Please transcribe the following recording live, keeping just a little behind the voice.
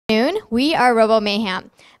We are Robo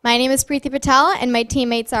Mayhem. My name is Preeti Patel, and my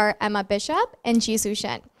teammates are Emma Bishop and Jisoo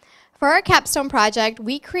Shin. For our Capstone project,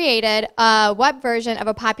 we created a web version of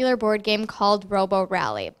a popular board game called Robo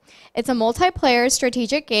Rally. It's a multiplayer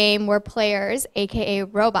strategic game where players, aka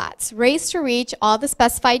robots, race to reach all the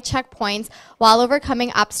specified checkpoints while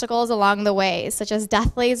overcoming obstacles along the way, such as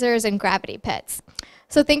death lasers and gravity pits.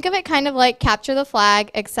 So think of it kind of like capture the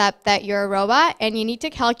flag, except that you're a robot and you need to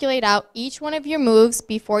calculate out each one of your moves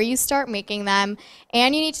before you start making them,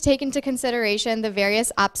 and you need to take into consideration the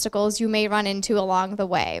various obstacles you may run into along the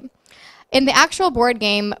way. In the actual board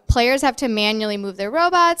game, players have to manually move their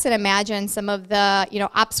robots and imagine some of the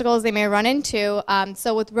obstacles they may run into.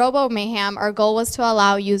 So with Robo Mayhem, our goal was to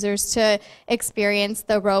allow users to experience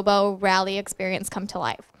the Robo Rally experience come to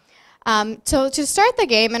life. So to start the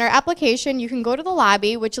game, in our application, you can go to the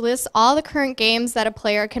lobby, which lists all the current games that a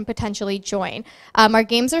player can potentially join. Our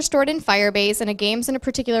games are stored in Firebase, and games in a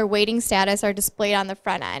particular waiting status are displayed on the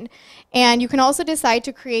front end. And you can also decide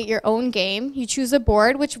to create your own game. You choose a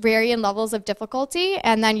board, which vary in levels of difficulty,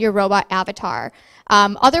 and then your robot avatar.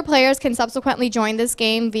 Other players can subsequently join this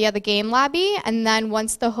game via the game lobby, and then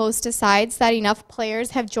once the host decides that enough players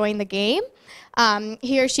have joined the game,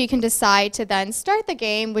 he or she can decide to then start the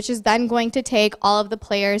game, which is then going to take all of the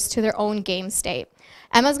players to their own game state.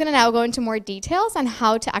 Emma's going to now go into more details on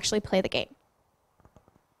how to actually play the game.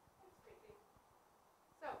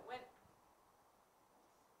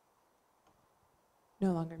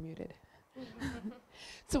 No longer muted.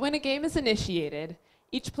 So when a game is initiated,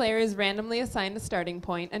 each player is randomly assigned a starting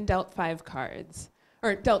point and dealt 5 cards.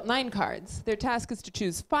 Or dealt 9 cards. Their task is to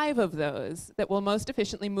choose 5 of those that will most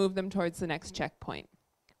efficiently move them towards the next checkpoint.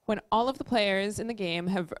 When all of the players in the game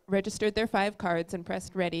have registered their 5 cards and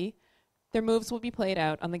pressed ready, their moves will be played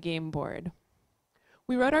out on the game board.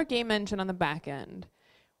 We wrote our game engine on the back end.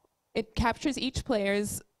 It captures each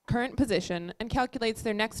player's current position and calculates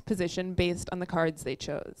their next position based on the cards they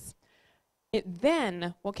chose. It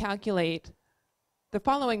then will calculate the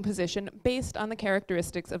following position based on the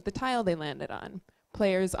characteristics of the tile they landed on.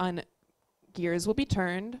 Players on gears will be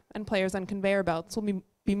turned, and players on conveyor belts will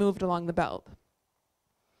be moved along the belt.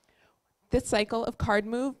 This cycle of card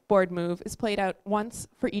move, board move is played out once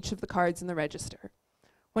for each of the cards in the register.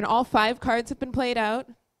 When all 5 cards have been played out,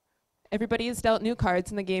 everybody is dealt new cards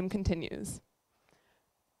and the game continues.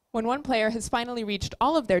 When one player has finally reached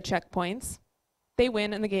all of their checkpoints, they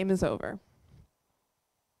win and the game is over.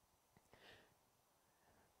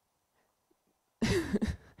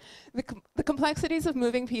 The complexities of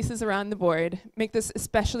moving pieces around the board make this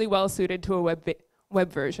especially well suited to a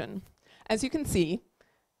web version. As you can see,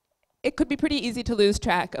 it could be pretty easy to lose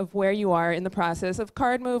track of where you are in the process of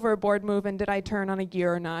card move or board move and did I turn on a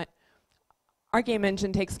gear or not. Our game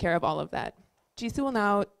engine takes care of all of that. Jisoo will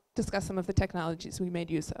now discuss some of the technologies we made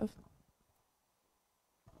use of.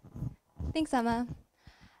 Thanks, Emma.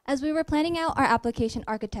 As we were planning out our application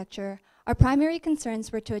architecture, our primary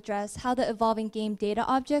concerns were to address how the evolving game data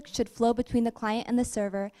objects should flow between the client and the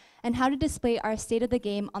server, and how to display our state of the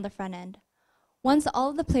game on the front end. Once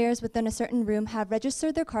all of the players within a certain room have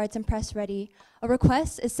registered their cards and pressed ready, a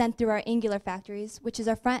request is sent through our Angular factories, which is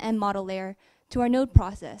our front-end model layer, to our node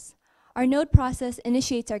process. Our node process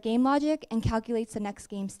initiates our game logic and calculates the next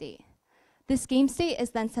game state. This game state is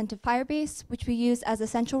then sent to Firebase, which we use as a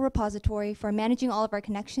central repository for managing all of our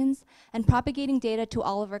connections and propagating data to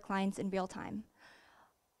all of our clients in real time.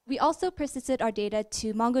 We also persisted our data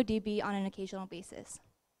to MongoDB on an occasional basis.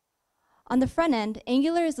 On the front end,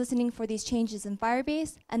 Angular is listening for these changes in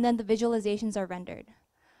Firebase, and then the visualizations are rendered.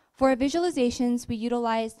 For our visualizations, we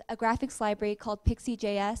utilized a graphics library called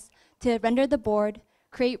Pixie.js to render the board,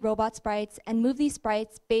 create robot sprites, and move these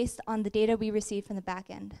sprites based on the data we received from the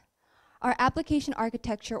backend. Our application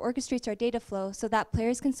architecture orchestrates our data flow so that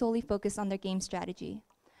players can solely focus on their game strategy.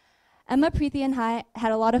 Emma, Preeti, and I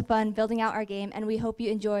had a lot of fun building out our game, and we hope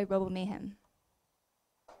you enjoy Robo Mayhem.